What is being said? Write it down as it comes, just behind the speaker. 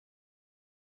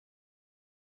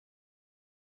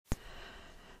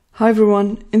Hi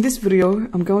everyone, in this video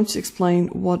I'm going to explain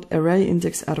what array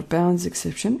index out of bounds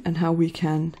exception and how we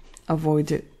can avoid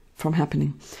it from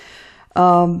happening.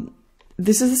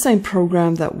 This is the same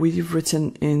program that we've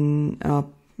written in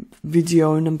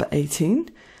video number 18.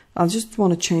 I just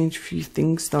want to change a few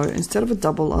things though. Instead of a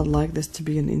double, I'd like this to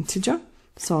be an integer.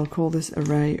 So I'll call this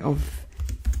array of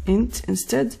int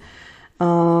instead.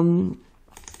 And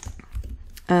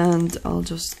I'll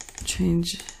just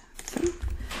change them.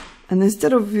 And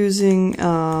instead of using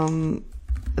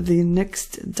the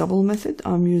next double method,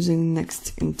 I'm using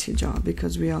next integer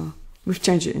because we've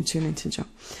changed it into an integer.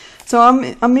 So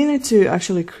I'm meaning to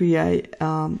actually create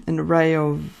an array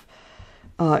of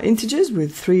integers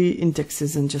with 3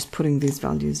 indexes and just putting these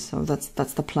values. So that's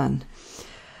the plan.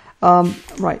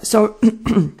 Right. So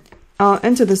I'll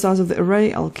enter the size of the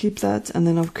array. I'll keep that, and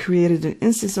then I've created an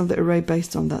instance of the array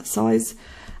based on that size.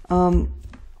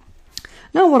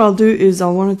 Now what I'll do is I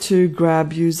wanted to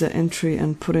grab user entry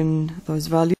and put in those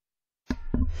values.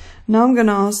 Now I'm going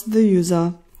to ask the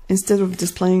user, instead of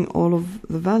displaying all of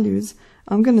the values,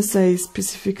 I'm going to say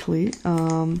specifically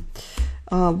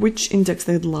which index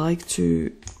they'd like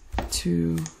to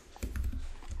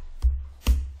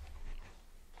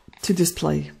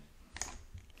display.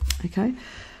 Okay,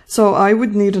 so I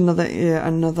would need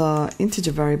another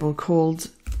integer variable called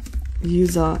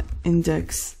user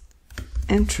index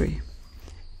entry.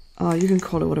 You can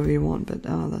call it whatever you want, but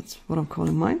that's what I'm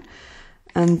calling mine.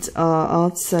 And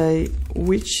I'll say,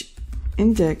 which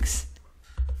index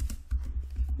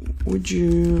would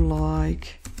you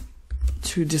like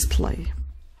to display?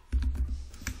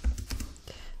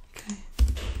 Okay.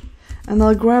 And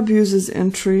I'll grab user's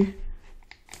entry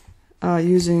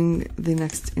using the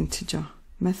next integer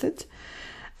method.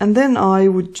 And then I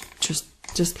would just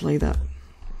display that.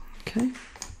 Okay.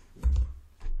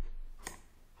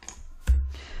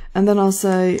 And then I'll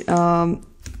say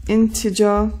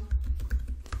integer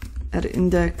at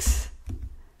index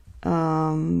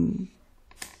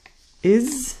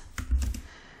is,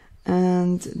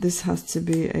 and this has to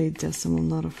be a decimal,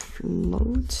 not a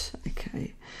float.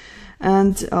 Okay,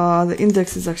 and the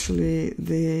index is actually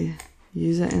the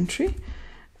user entry,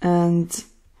 and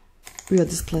we are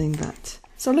displaying that.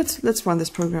 So let's run this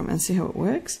program and see how it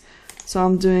works. So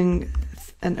I'm doing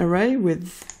an array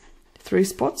with 3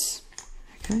 spots.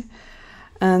 Okay,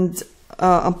 and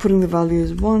I'm putting the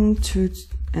values 1, 2,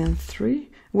 and 3.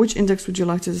 Which index would you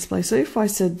like to display? So if I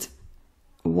said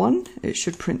 1, it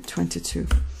should print 22,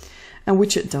 and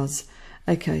which it does.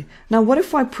 Okay, now what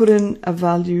if I put in a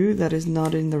value that is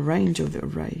not in the range of the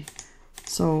array?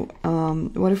 So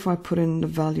what if I put in the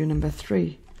value number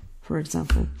 3, for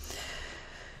example?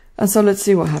 And so let's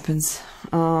see what happens.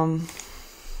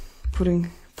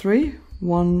 Putting 3,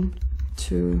 1,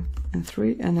 2, and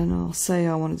 3, and then I'll say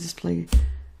I want to display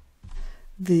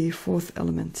the 4th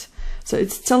element. So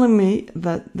it's telling me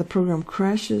that the program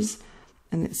crashes,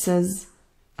 and it says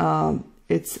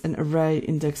it's an array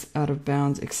index out of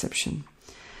bounds exception.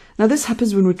 Now this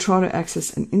happens when we try to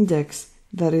access an index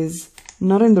that is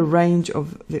not in the range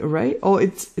of the array, or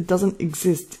it doesn't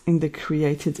exist in the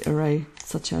created array,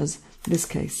 such as this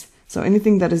case. So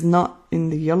anything that is not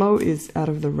in the yellow is out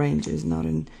of the range, is not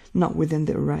within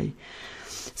the array.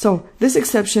 So this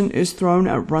exception is thrown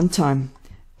at runtime.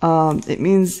 It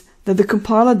means that the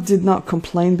compiler did not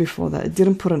complain before that. It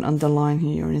didn't put an underline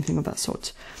here or anything of that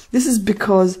sort. This is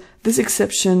because this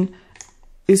exception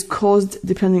is caused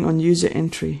depending on user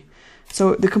entry.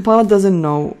 So the compiler doesn't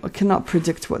know, or cannot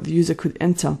predict what the user could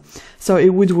enter. So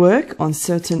it would work on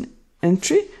certain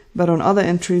entry, but on other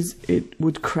entries it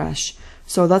would crash.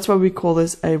 So that's why we call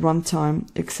this a runtime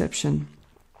exception.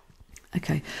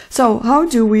 Okay, so how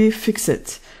do we fix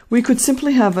it? We could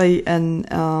simply have a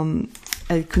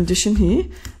condition here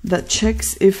that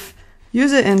checks if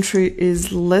user entry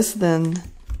is less than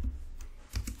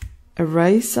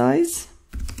array size,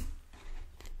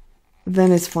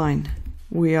 then it's fine.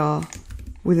 We are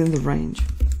within the range.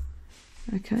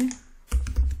 Okay.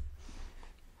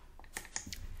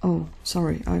 Oh,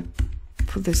 sorry, I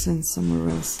put this in somewhere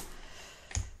else.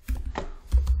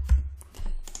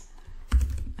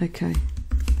 Okay,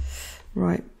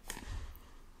 right.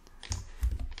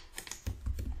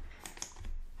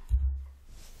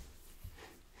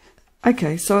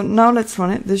 Okay, so now let's run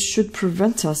it. This should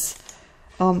prevent us.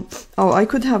 Oh, I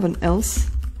could have an else,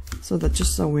 so that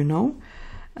just so we know.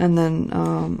 And then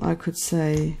I could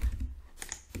say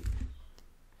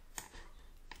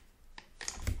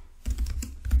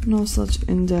no such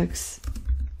index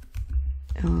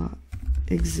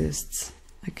exists.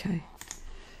 Okay.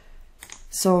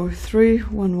 So 3,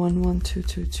 1, 1, 1, 2,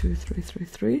 2, 2, 3, 3,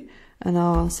 3, and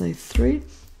now I'll say 3.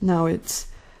 Now it's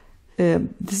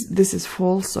this is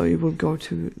false, so you will go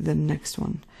to the next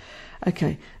one.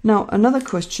 Okay, now another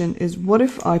question is, what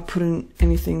if I put in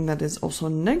anything that is also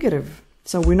negative?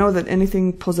 So we know that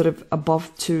anything positive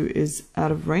above 2 is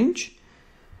out of range.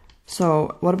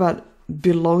 So what about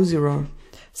below 0?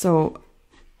 So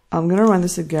I'm going to run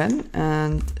this again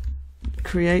and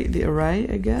create the array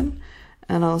again,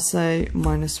 and I'll say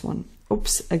 -1.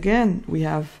 Oops, again we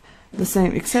have the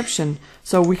same exception.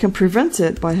 So we can prevent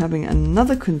it by having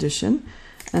another condition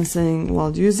and saying,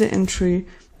 well, user entry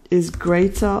is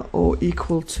greater or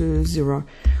equal to 0.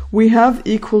 We have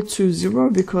equal to 0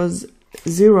 because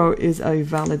 0 is a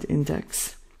valid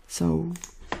index. So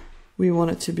we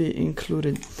want it to be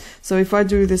included. So if I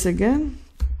do this again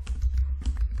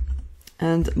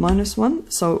and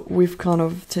 -1, so we've kind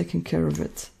of taken care of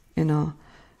it in our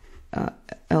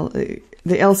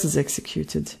the else is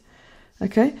executed.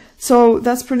 Okay, so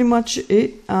that's pretty much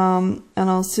it, and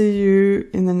I'll see you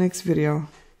in the next video.